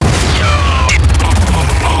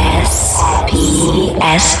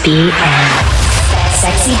SBN.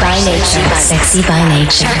 Sexy by nature. Sexy by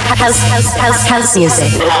nature. House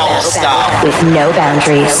music. With no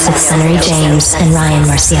boundaries. With Sunnery James and Ryan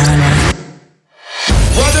Marciano.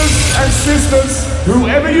 Brothers and sisters,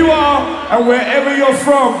 whoever you are and wherever you're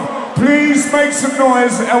from, please make some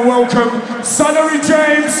noise and welcome Sunnery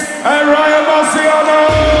James and Ryan Marciano.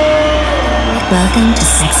 Welcome to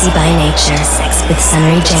Sexy by Nature. Sex with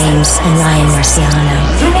Sunnery James and Ryan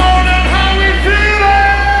Marciano. Come on and how we feeling?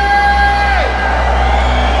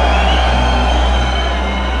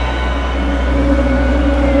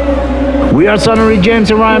 We are Sunnery James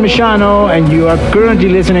and Ryan Marciano, and you are currently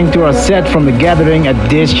listening to our set from the gathering at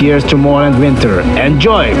this year's Tomorrowland Winter.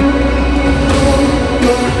 Enjoy!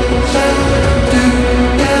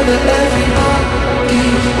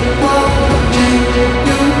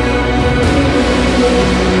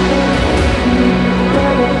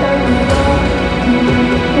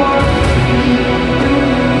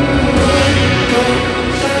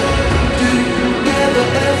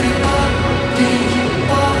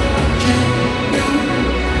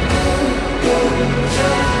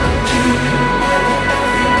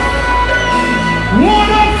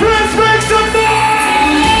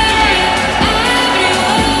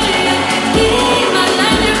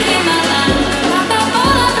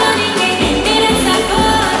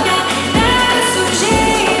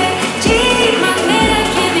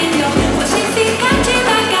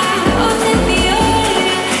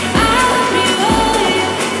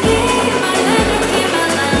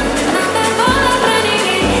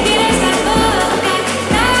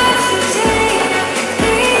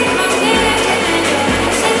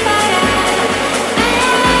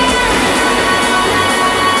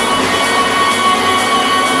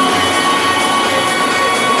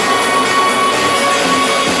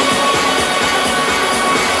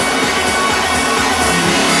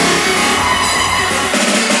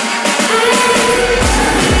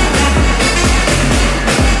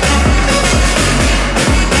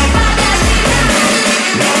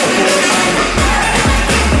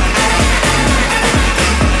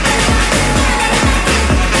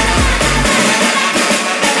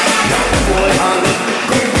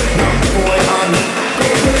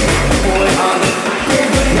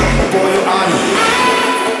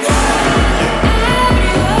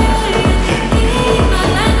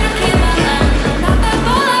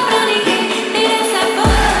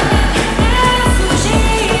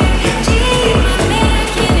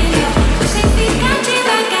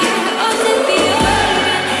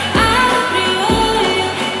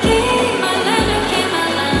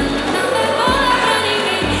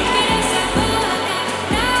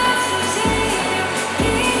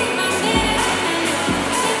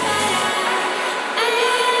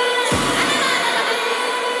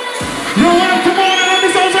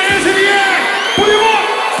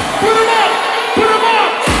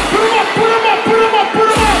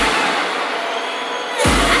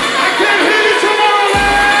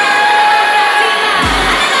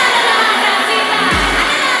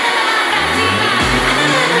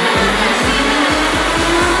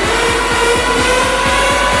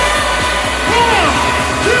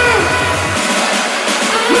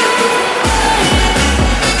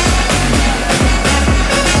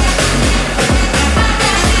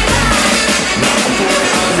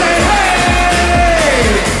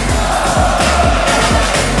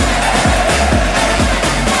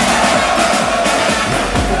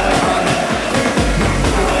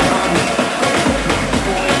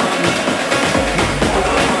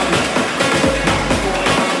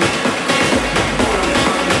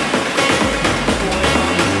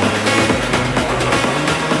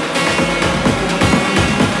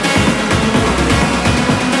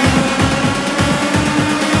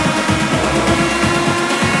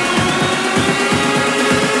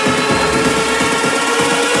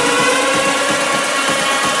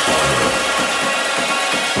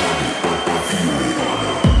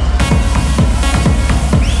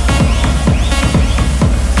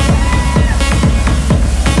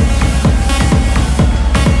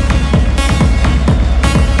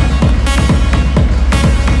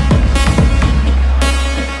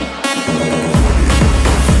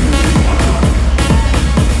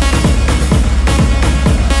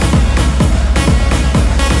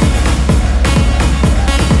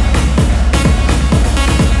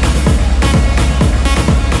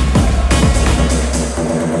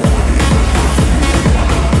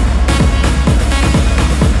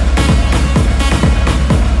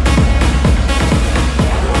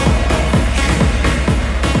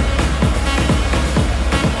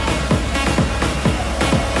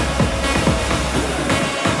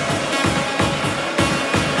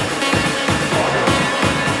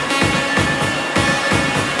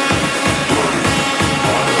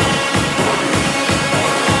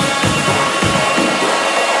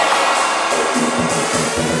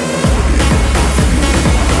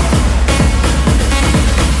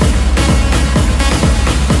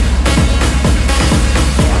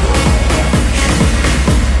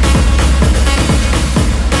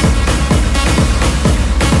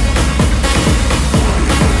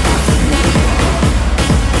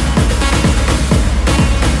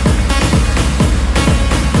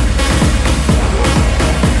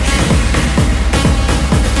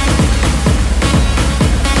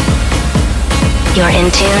 You're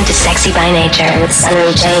in tune to Sexy by Nature with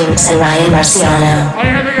Sunny James and Ryan Marciano. Are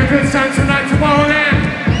you having a good time tonight, Tomorrowland?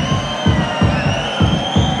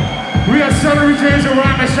 We are Sunny James and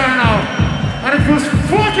Ryan Marciano, and it feels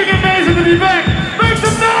fucking amazing to be back. Make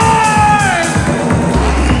some noise!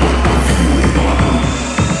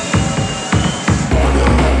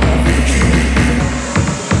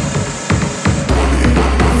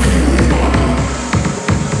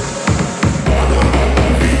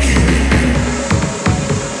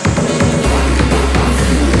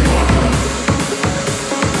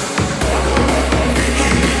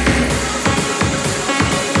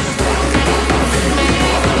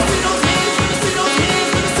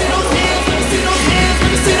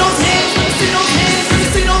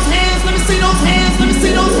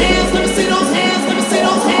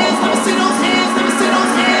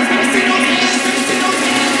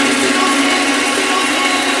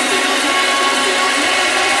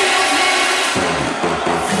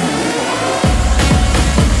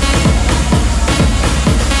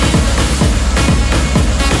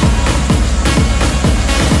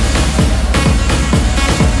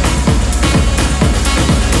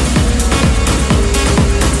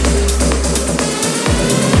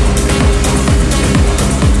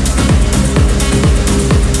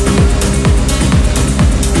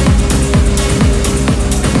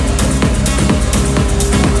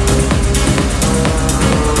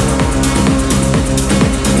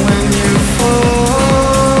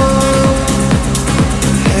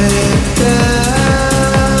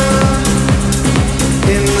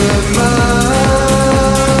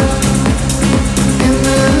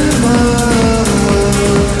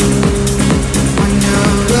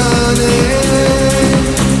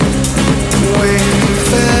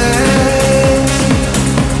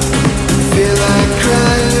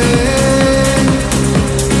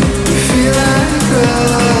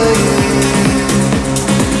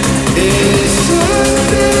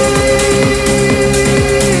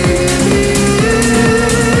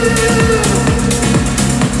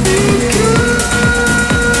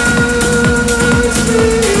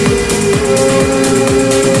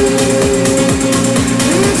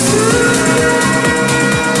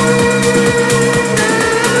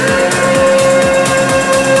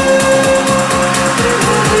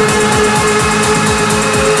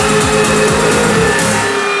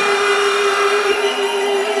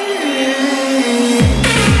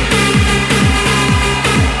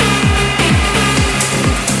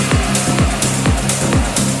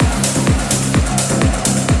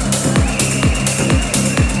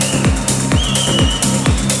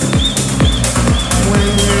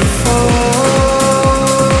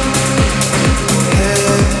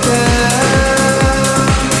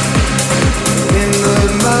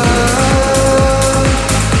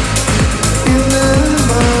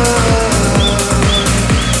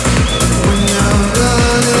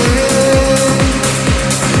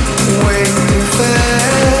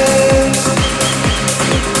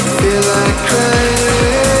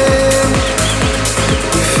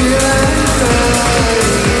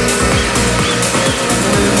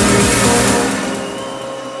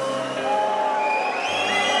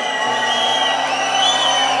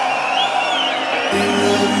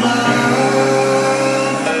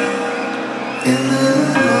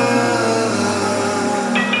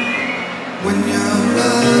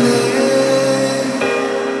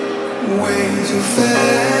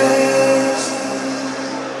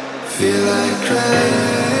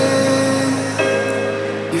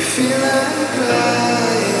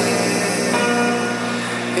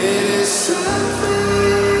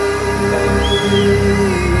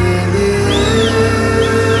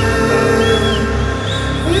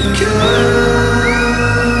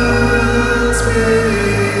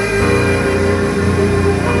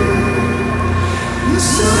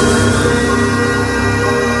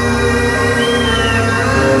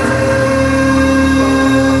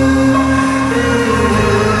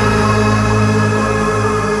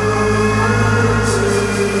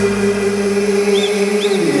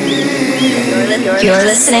 You're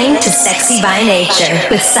listening to Sexy by Nature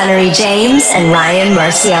with Sunny James and Ryan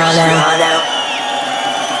Marciano.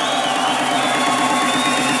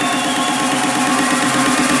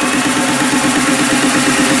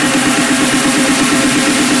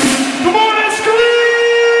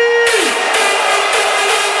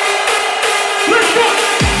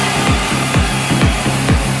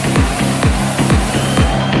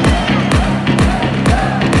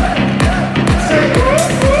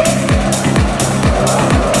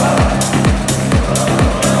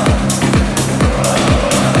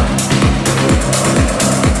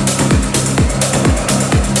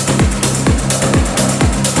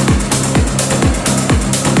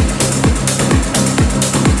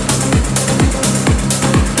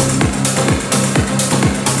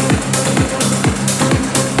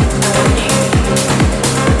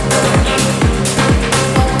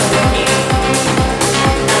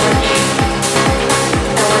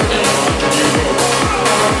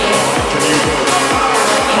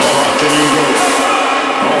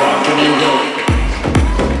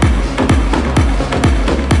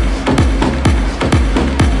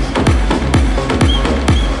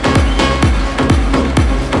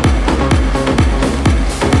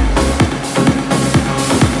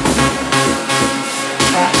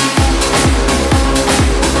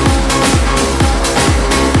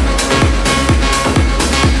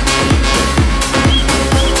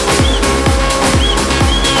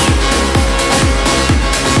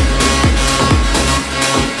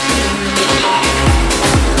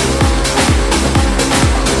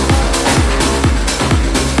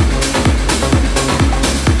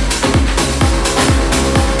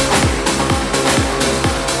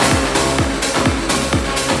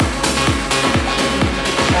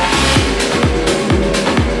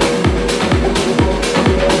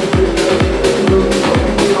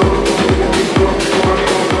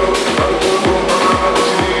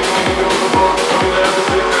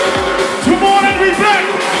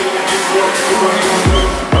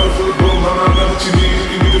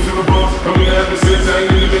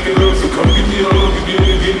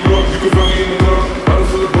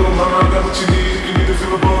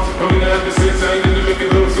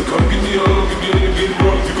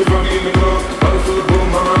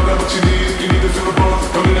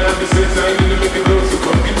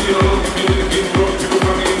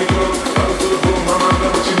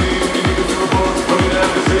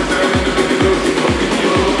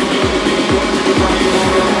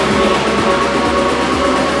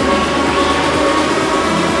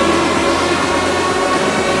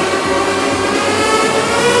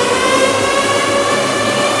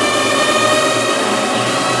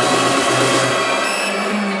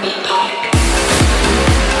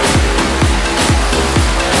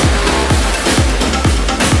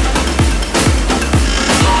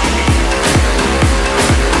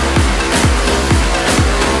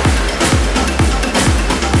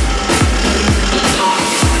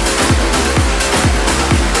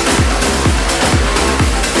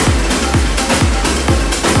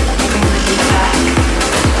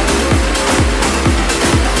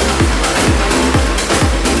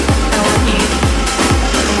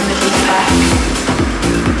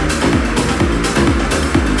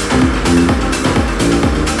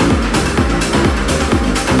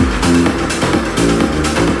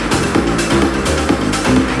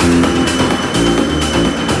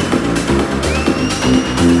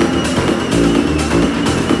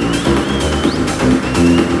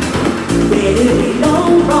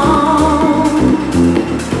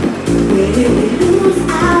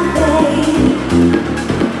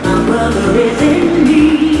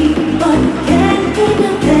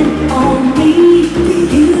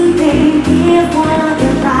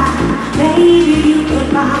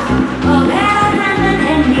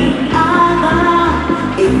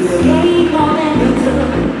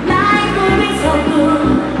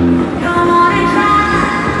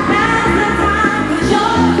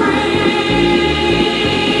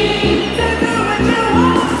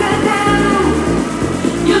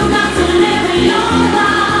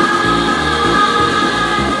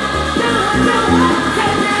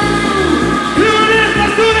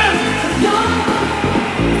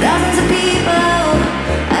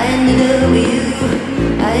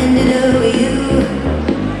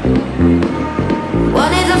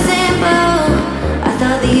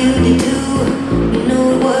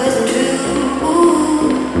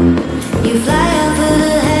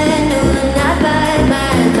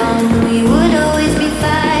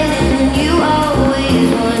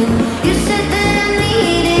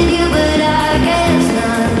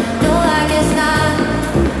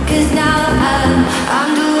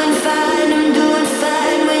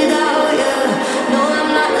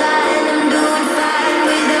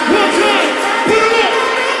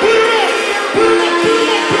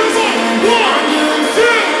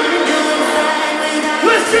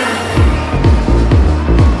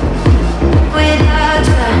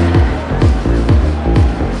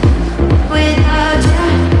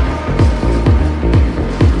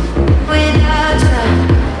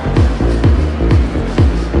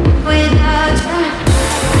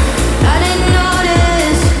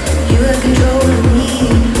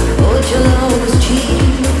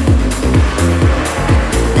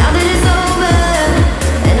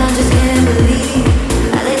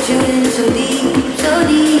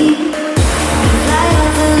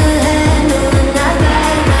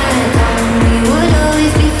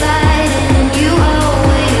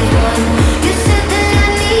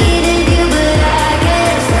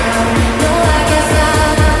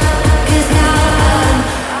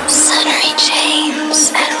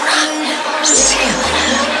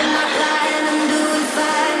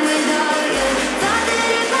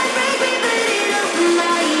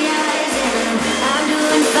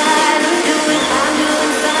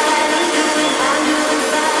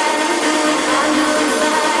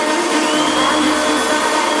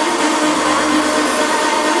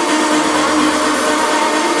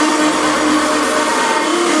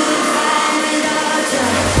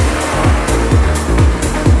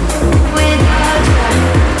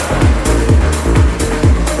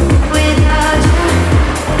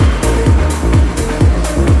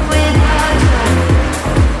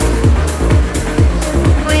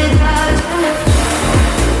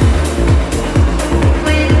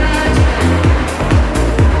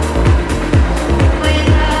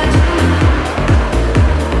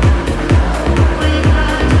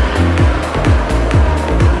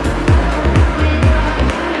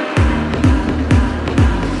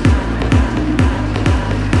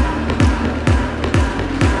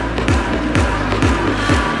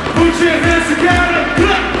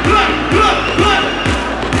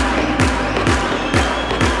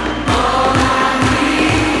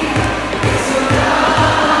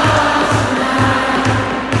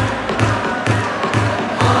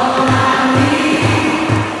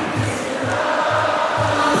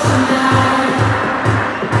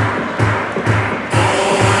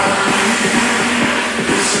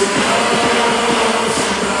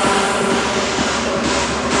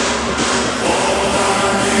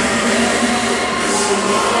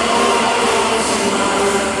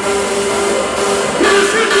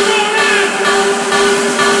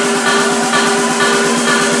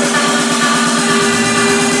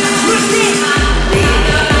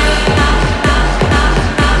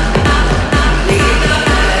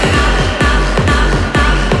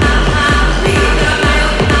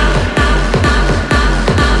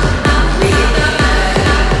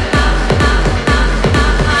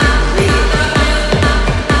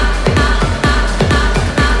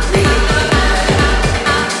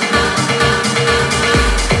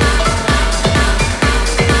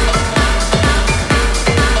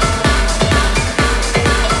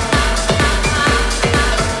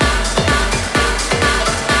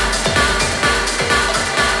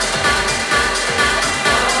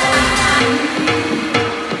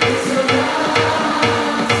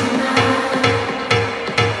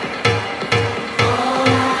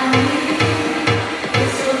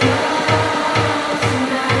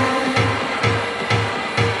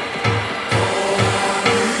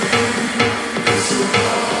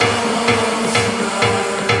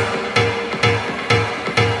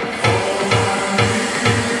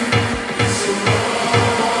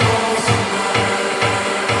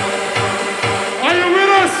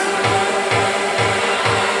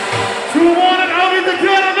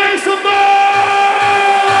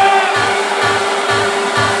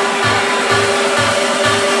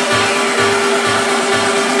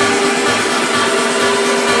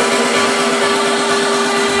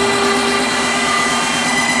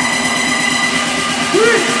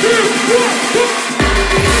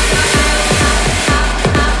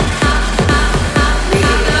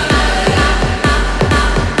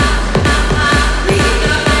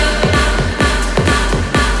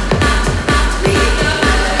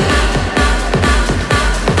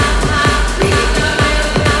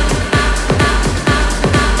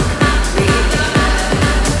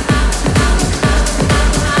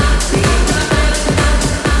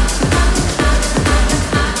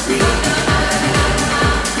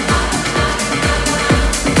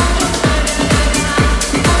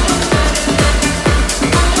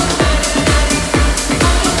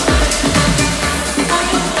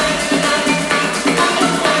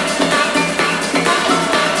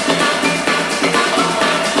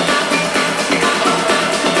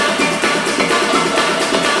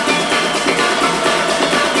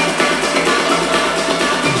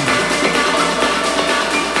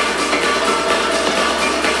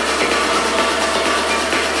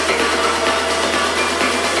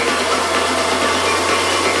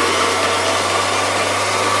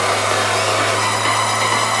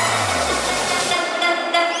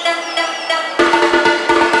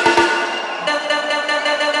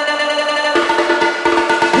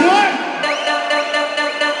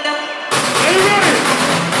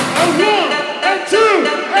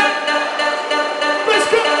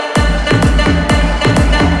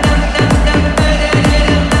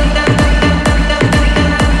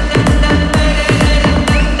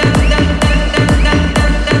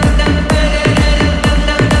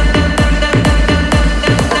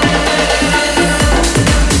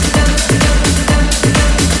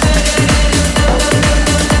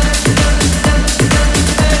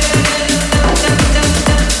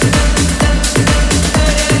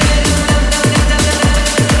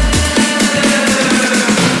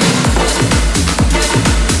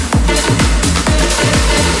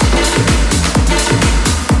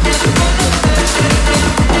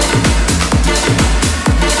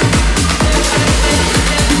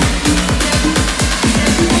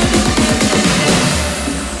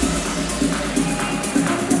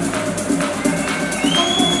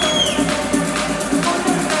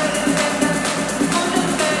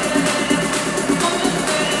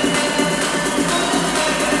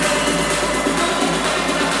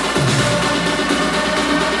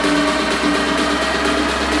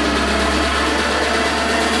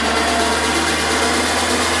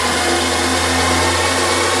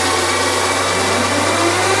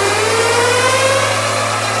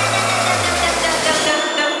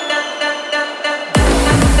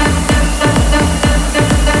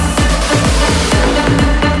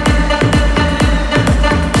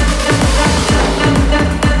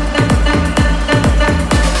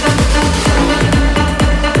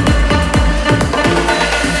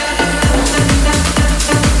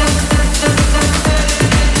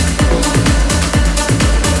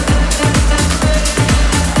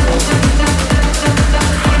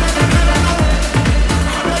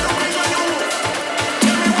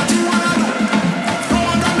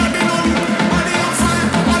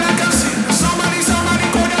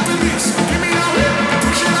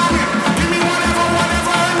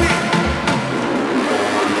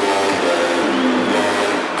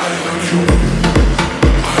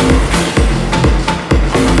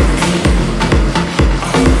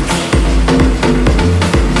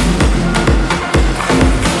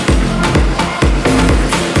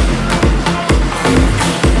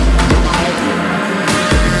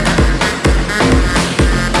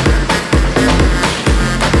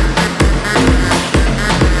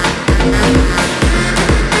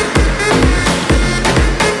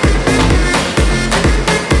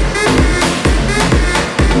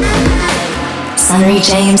 Sunnery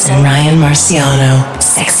James and Ryan Marciano,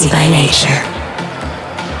 Sexy by Nature.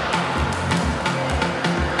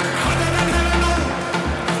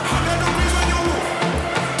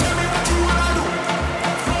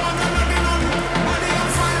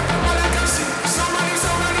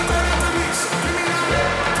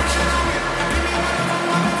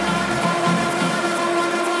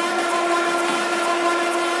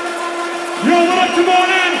 Yo, what up, come on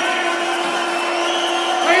in?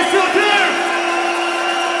 Are you still there?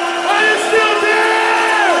 Are you still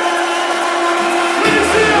there? Let me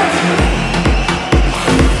see us.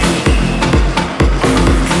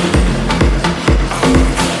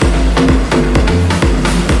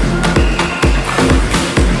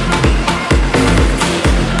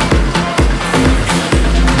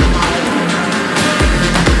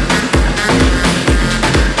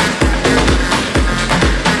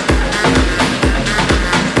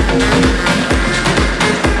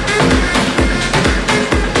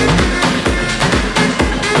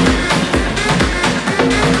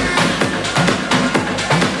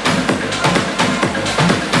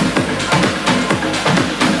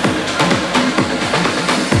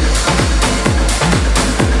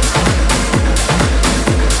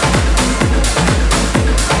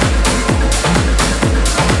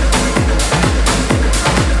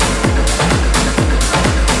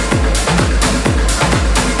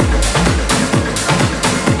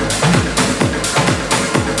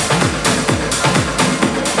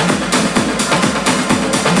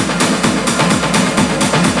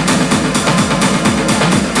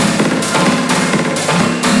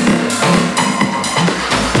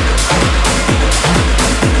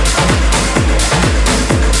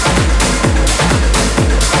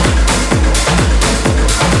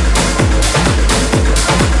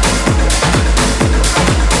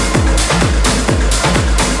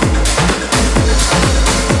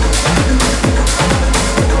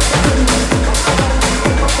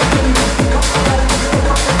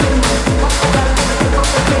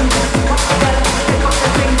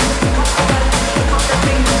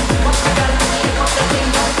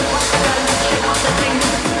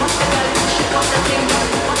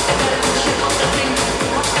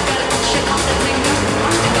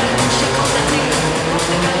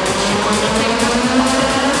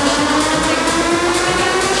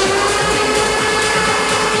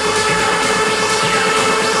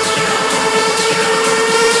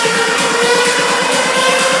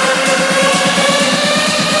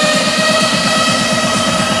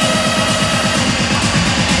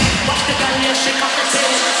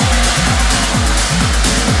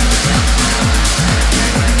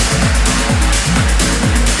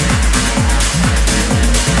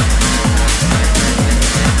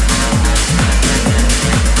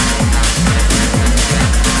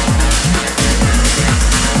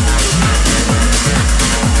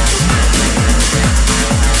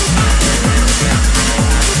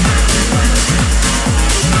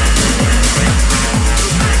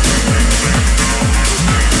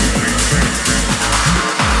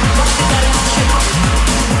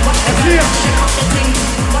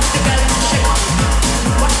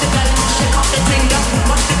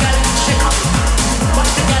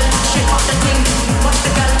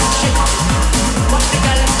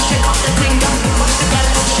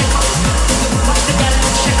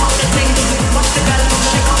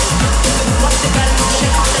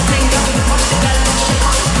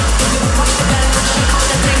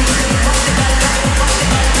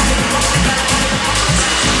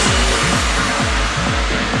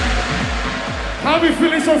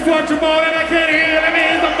 so far, Jamal, and I can't hear you. Let me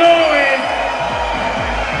hear some noise.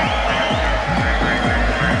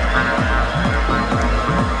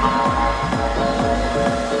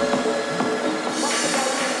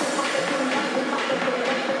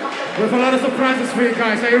 We have a lot of surprises for you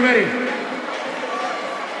guys. Are you ready?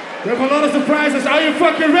 We have a lot of surprises. Are you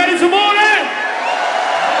fucking ready, Jamal?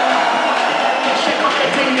 Shake off the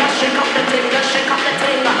ting, shake off the ting, shake off the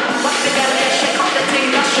ting. Watch the girl, yeah, shake off the ting,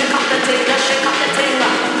 shake off the ting, shake off the ting.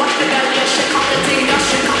 Watch the girl, yeah, shake off the ting,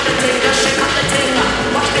 shake off the ting, shake off the ting.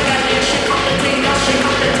 Watch the girl, yeah, shake off the ting, shake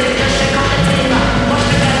off the ting, shake off the ting. Watch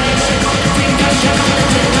the girl, yeah, shake off the ting, shake off the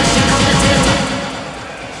ting, shake off the ting.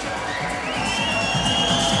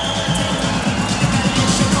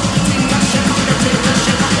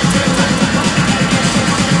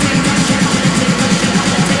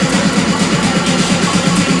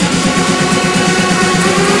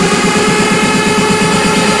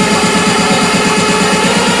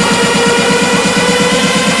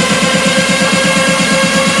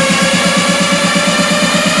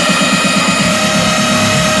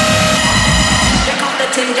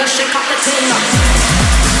 Shake off the ting.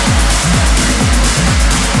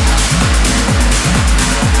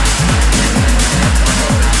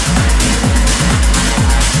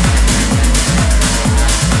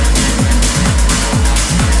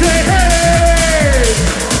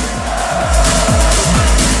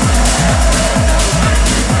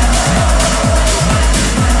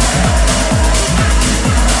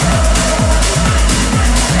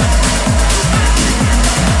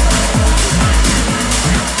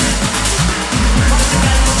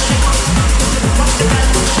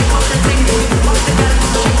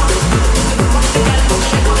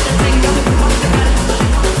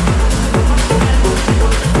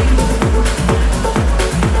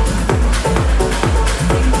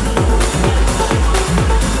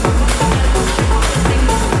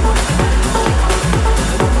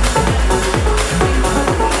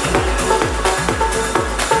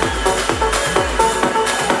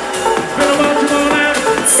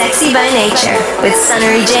 Sexy by Nature with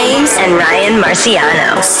Sunnery James and Ryan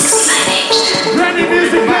Marciano. Sexy by Nature. Brand new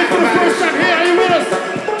music played for the first time here. Are you with us?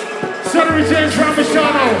 Sunnery James, Ryan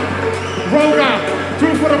Marciano, Roga,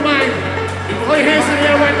 Two for the Mind. All your hands in the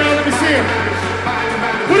air right now. Let me see it.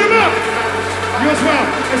 Put them up. You as well.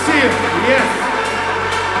 Let's see it. Yes.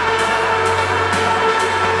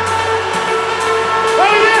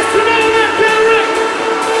 Oh yes, tomorrow night, Derek.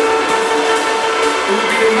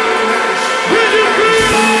 Will you please?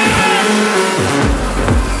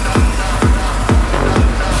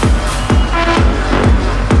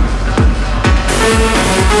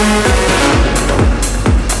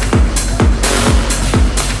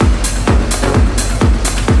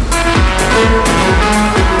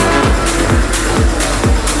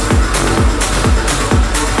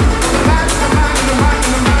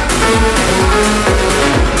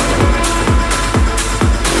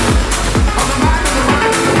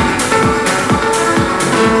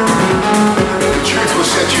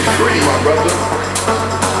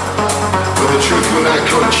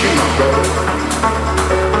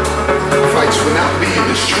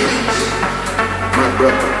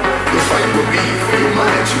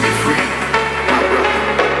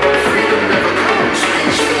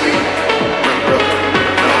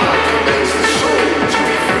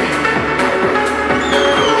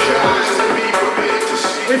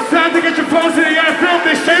 It's time to get your phones in the air, film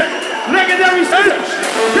this shit. Legendary shit.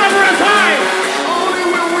 Camera is high. Only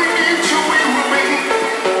when we need to, we remain.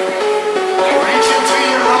 Reach into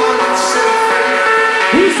your heart and set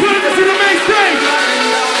free. Who's willing to see the main stage?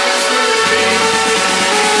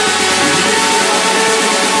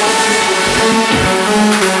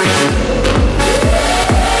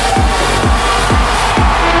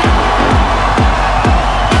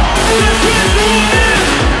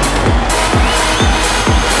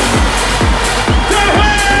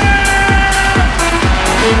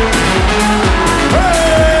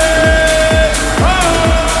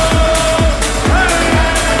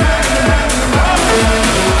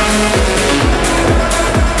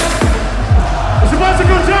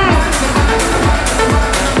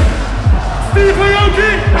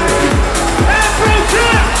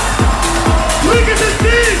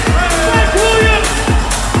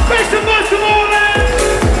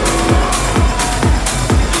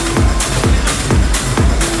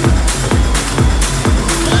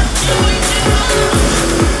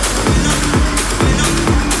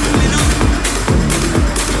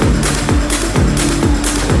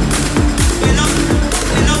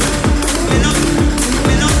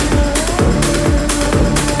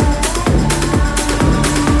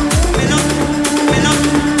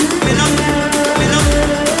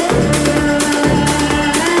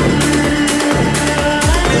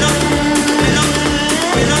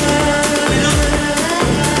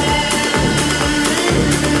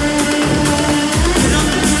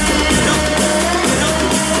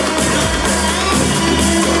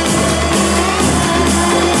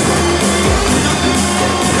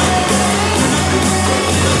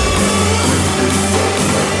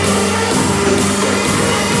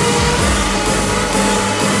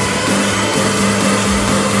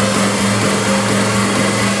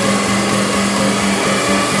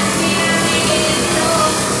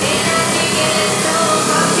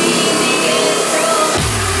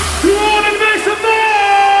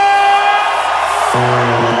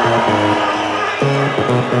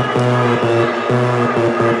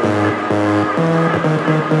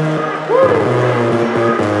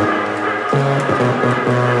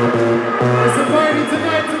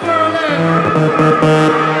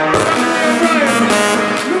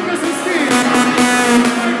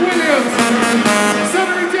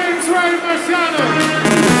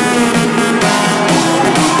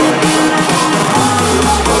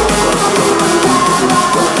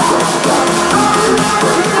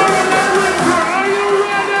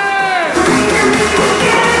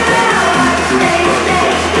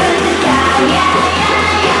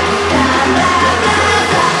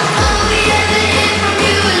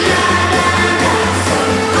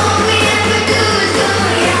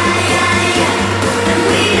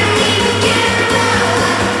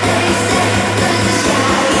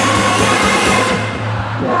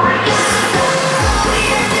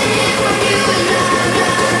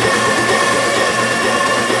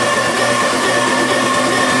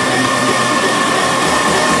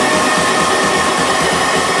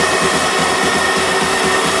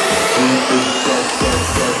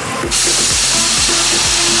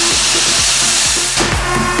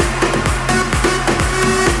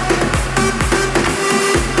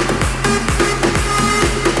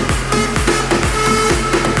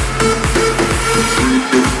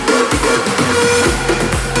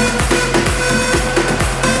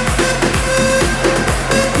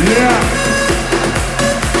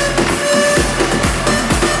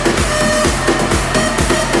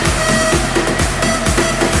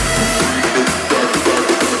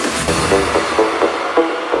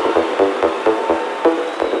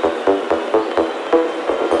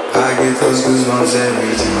 close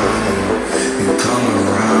every time you come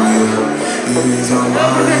around. You ease my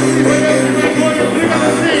mind, make everything feel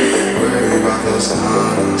fine. Worry about those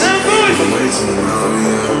times. It's way too numb,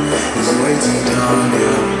 yeah. It's way too dumb,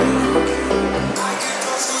 yeah. I get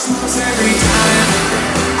those goosebumps every time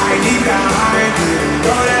I leave behind,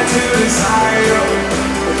 go down to the side.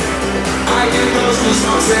 I get those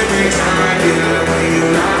goosebumps every time, yeah. When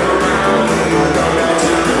you're not around, when you go down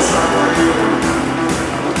to the side.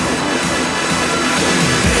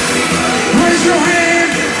 Raise your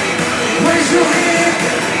hand, raise your hand.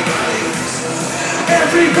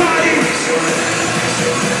 Everybody,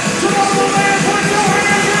 Tomorrowland, put your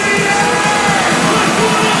hands in the air.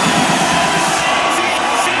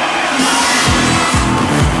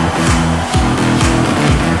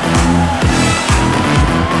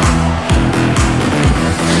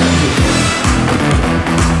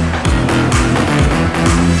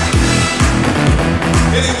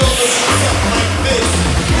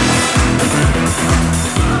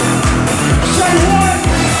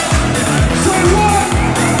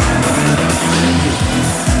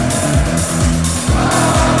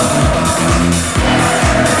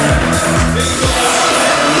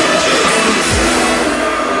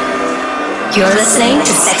 You're listening to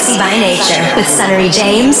Sexy by Nature with Sunnery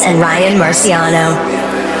James and Ryan Marciano.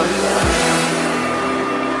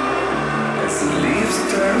 As the leaves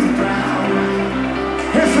turn brown,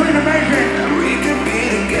 History to make it. we could be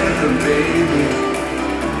together, baby.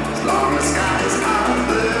 As long as skies are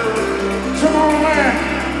blue. Tomorrowland.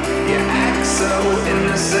 You act so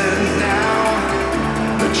innocent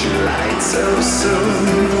now, but you lied so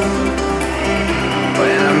soon.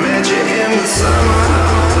 When I met you in the summer.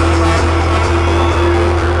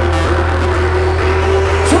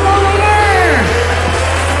 Tomorrowland.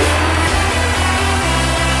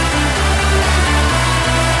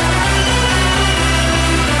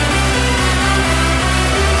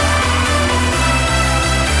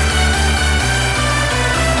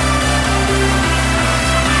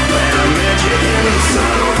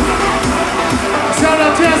 Shout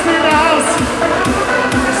out Chester in the house.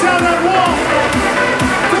 Shout out Wall.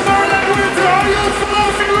 Tomorrowland Winter, are you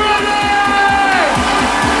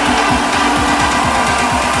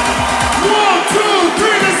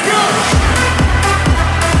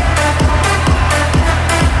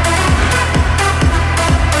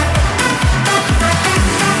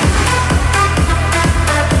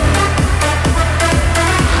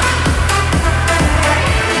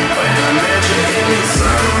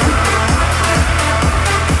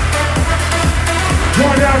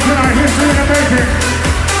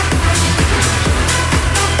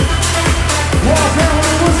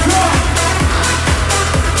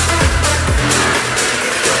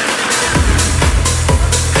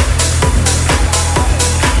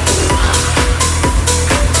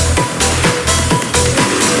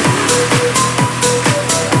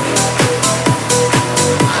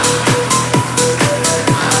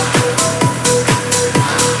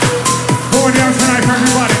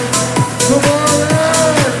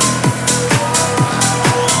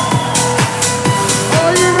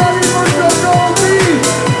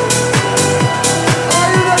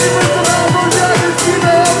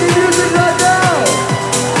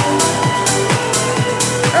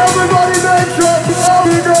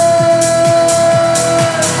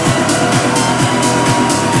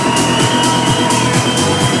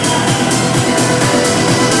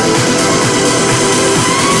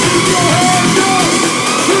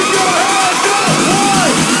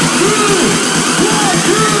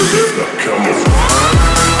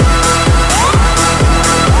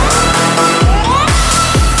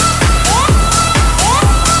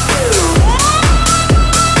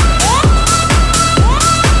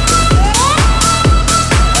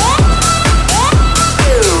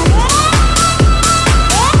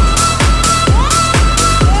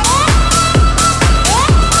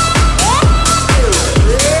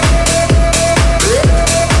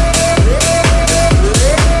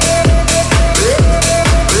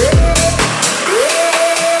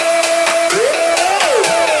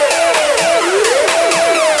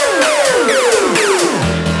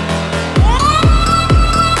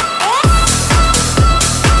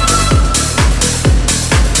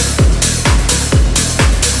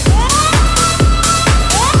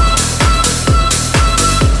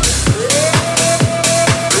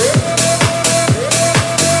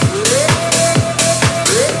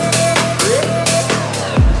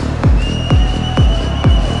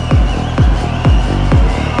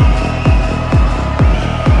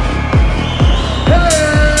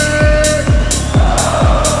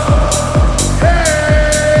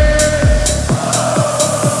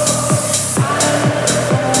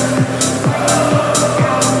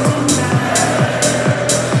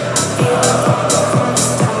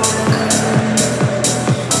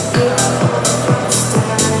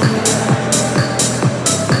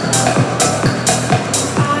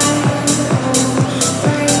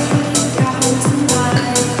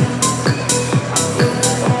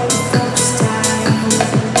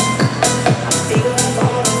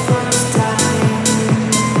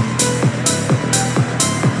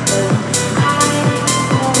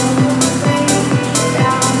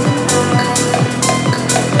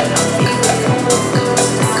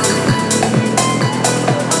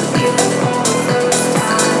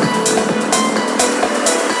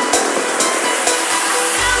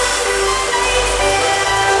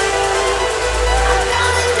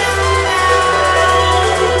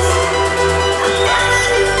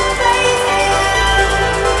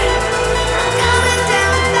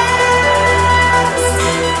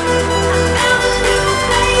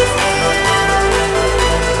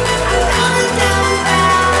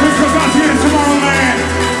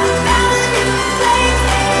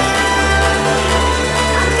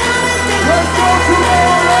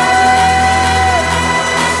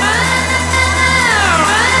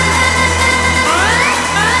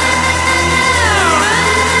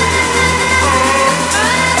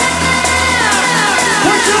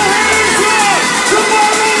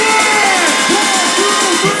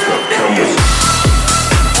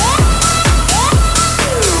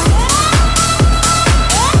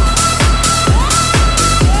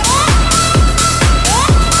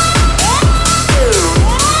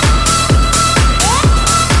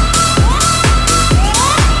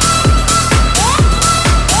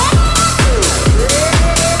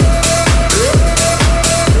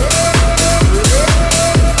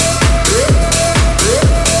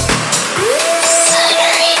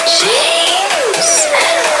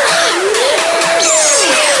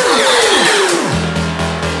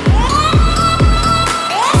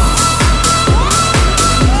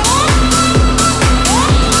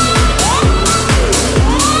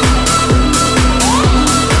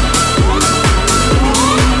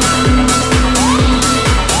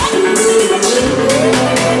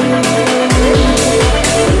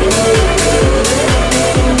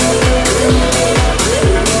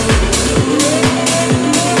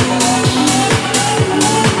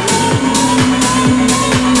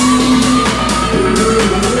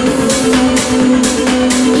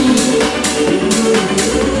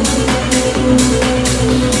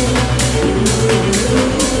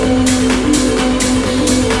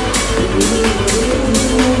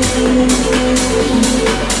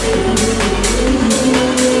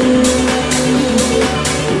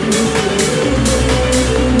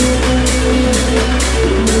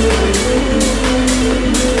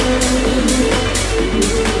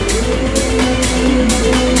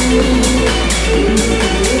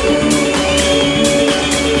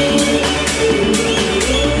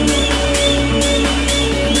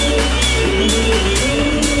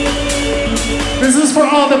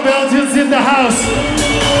all the Belgians in the house.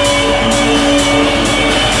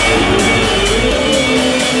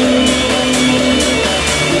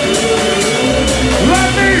 Let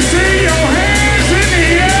me see your hands in the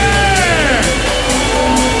air.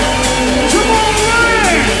 Come on,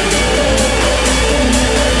 Ryan.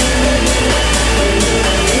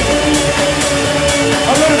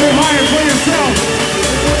 A little bit higher for yourself.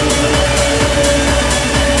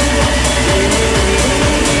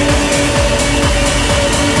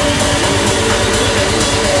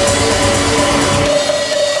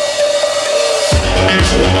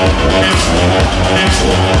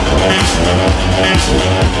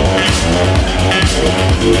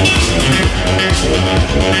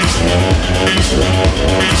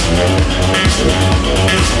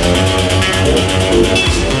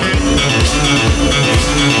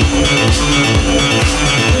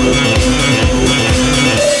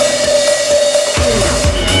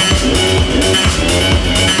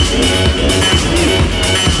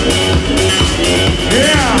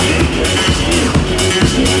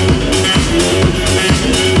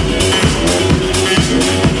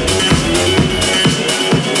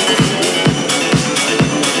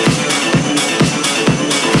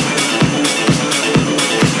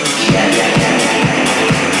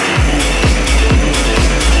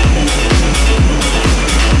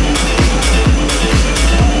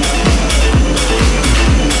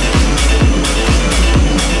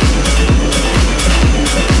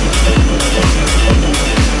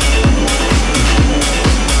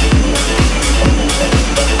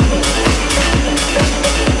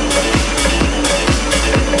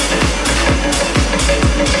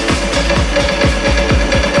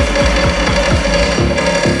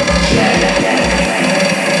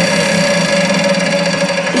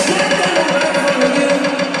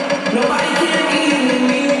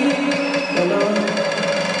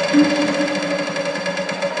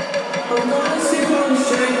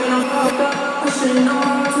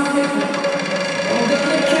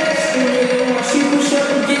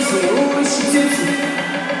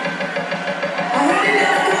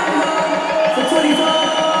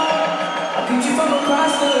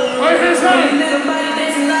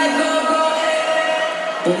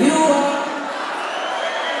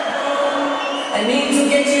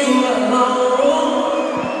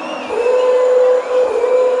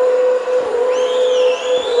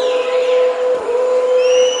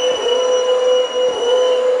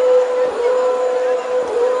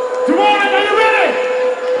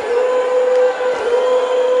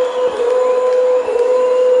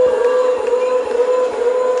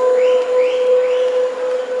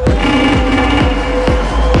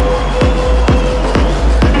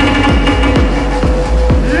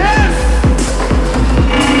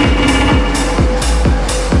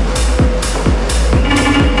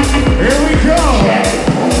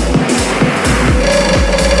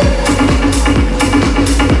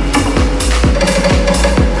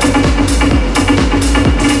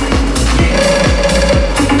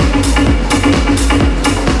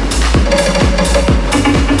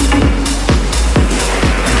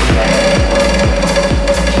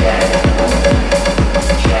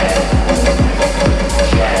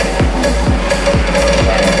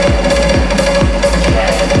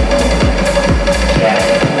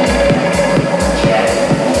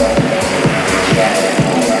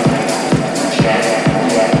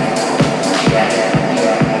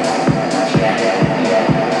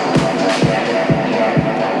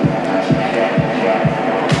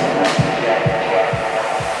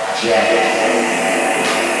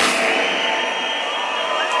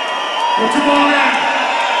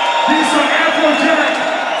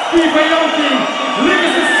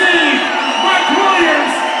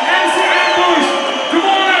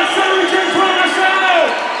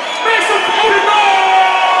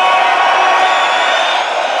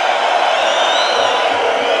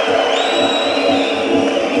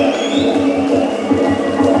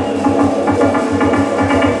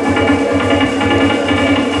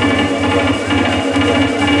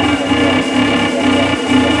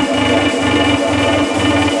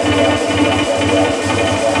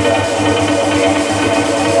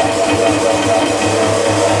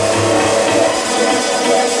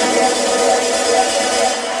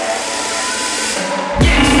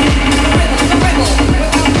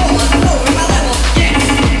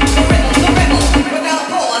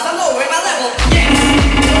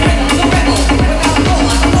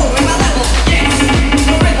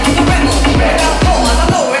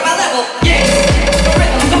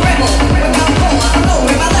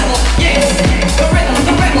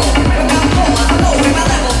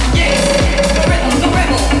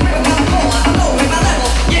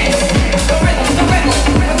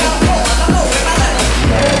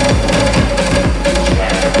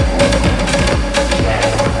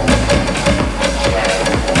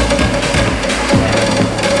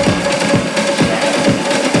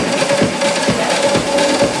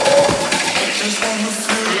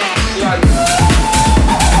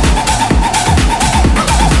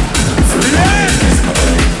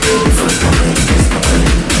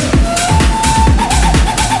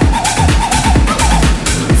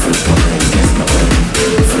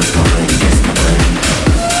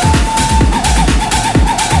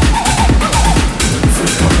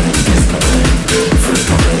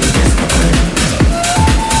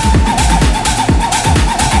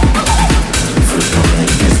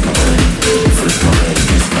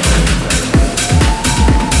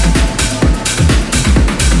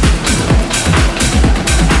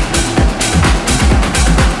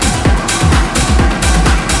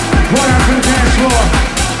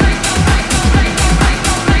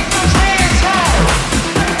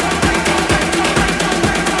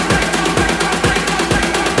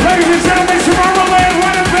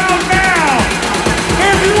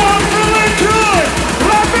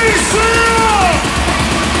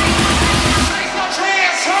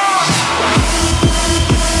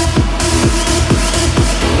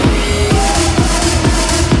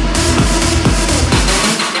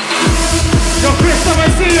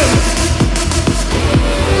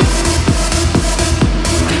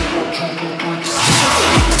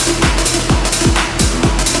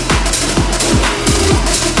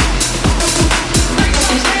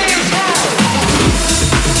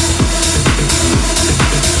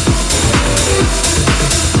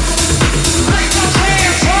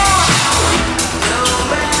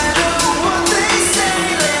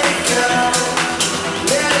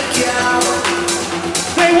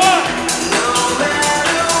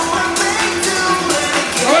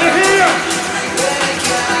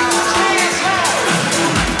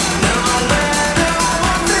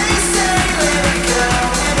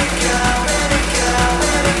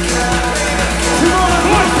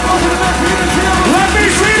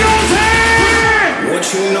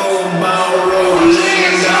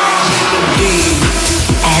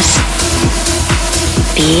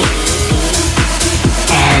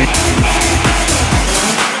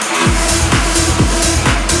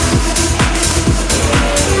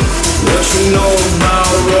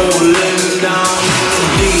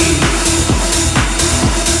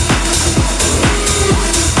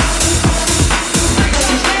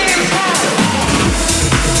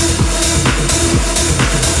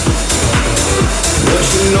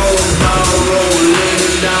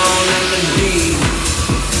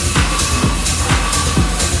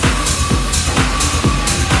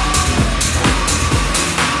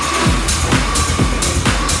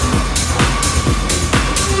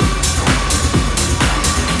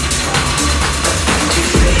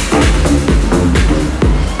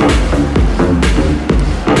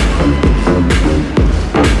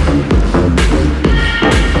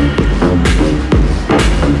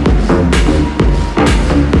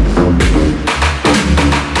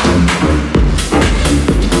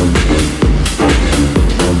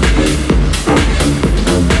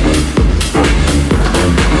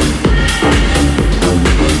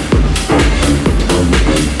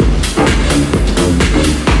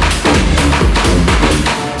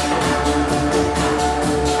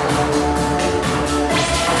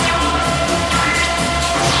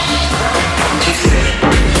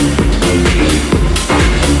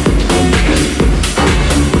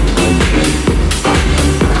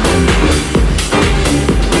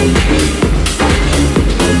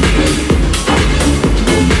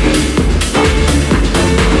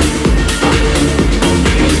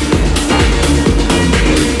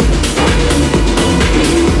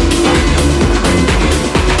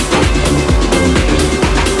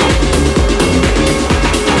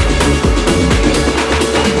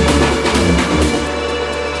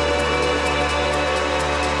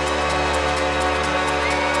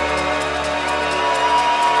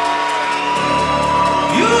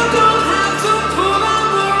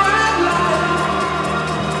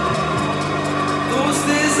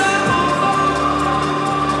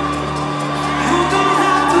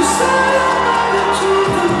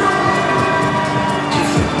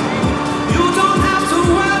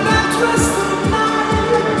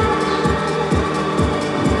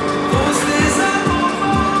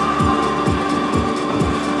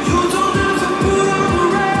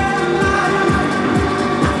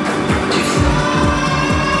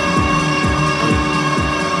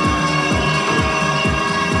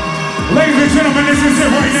 gentlemen, this is it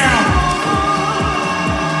right now.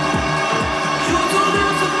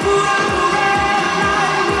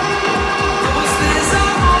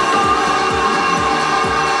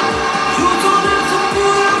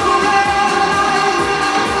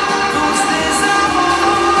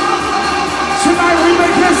 Tonight we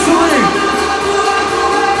make history.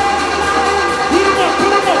 Put 'em up,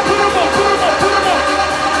 put 'em up, put 'em up, put 'em up, put 'em up.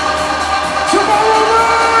 Tomorrow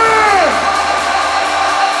night!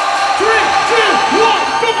 3, 2, 1,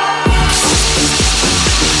 come on!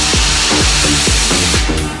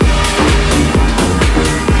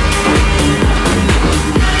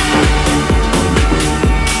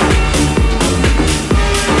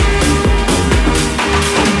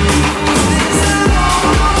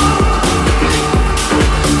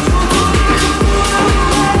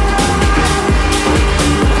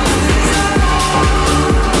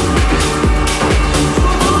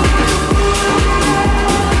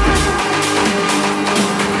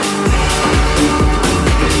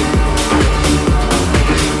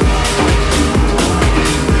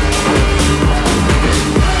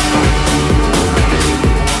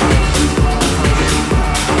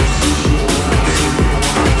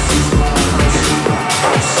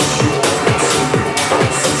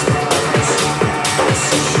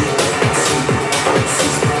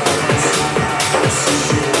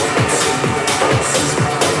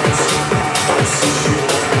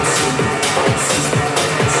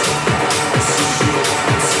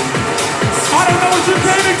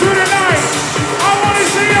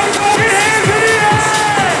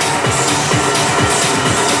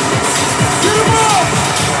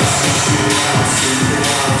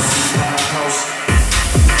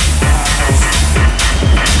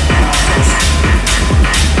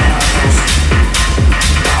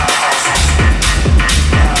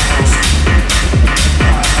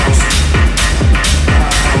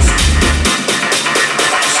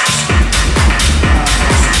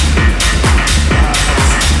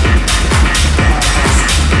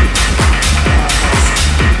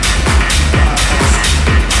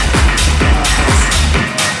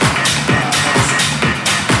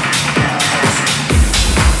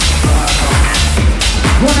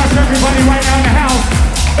 Everybody right now in the house,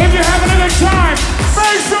 if you're having a good time,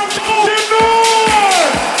 make some fucking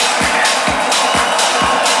noise!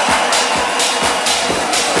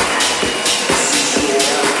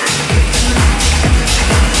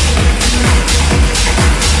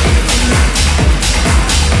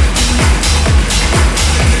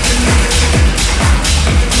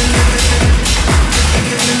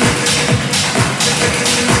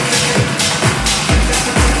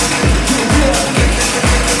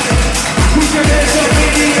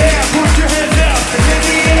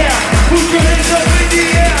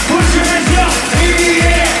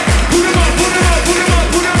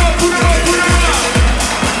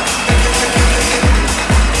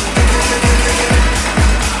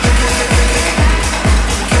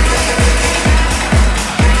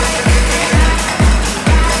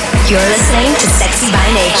 You're listening to Sexy by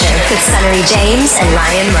Nature with Sunnery James and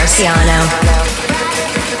Ryan Marciano.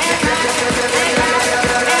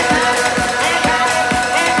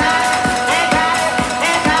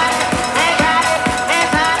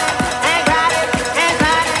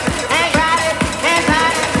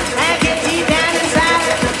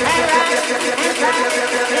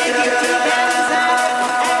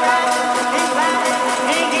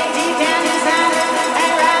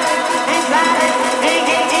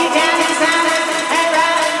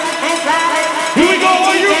 Here we go,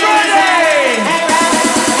 are you ready?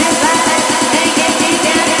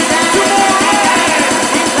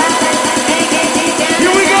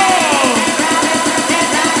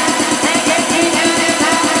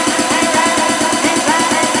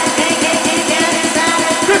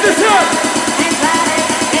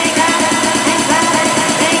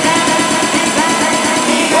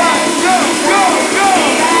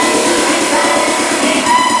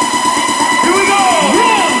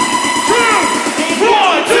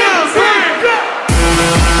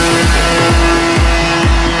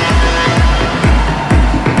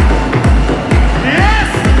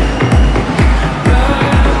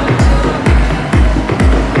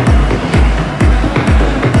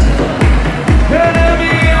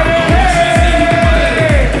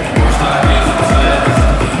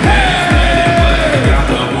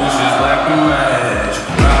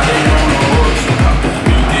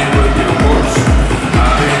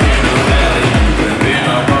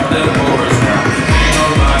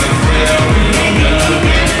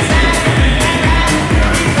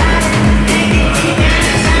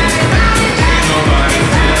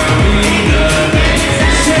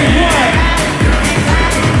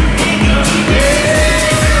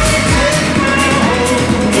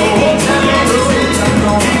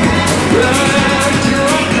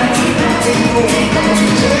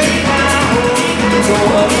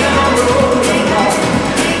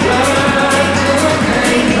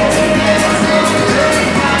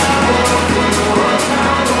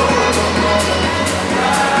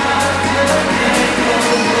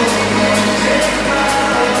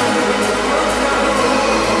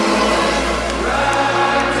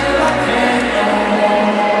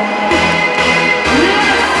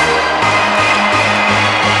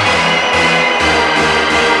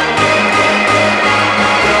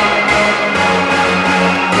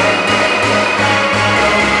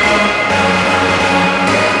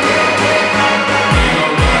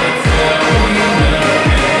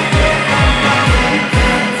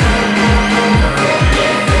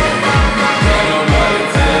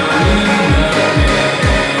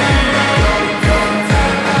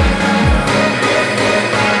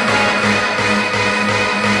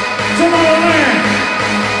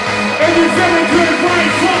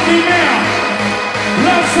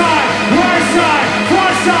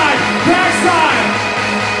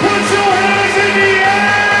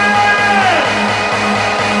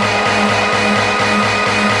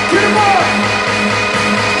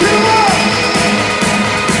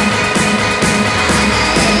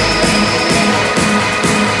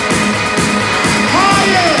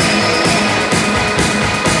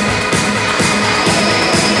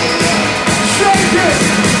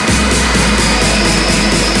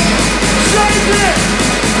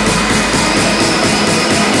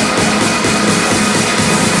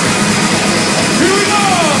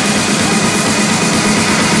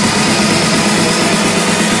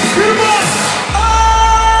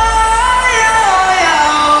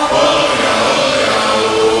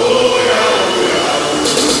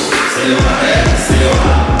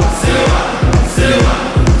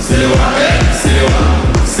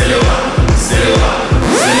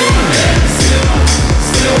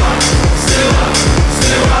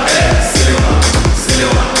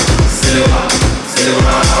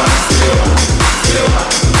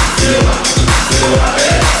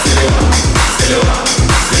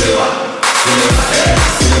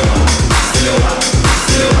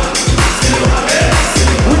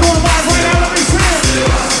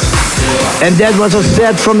 And that was a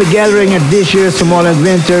set from the gathering at this year's Tomorrowland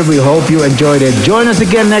Winter. We hope you enjoyed it. Join us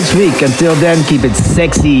again next week. Until then, keep it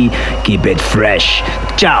sexy, keep it fresh.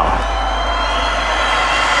 Ciao.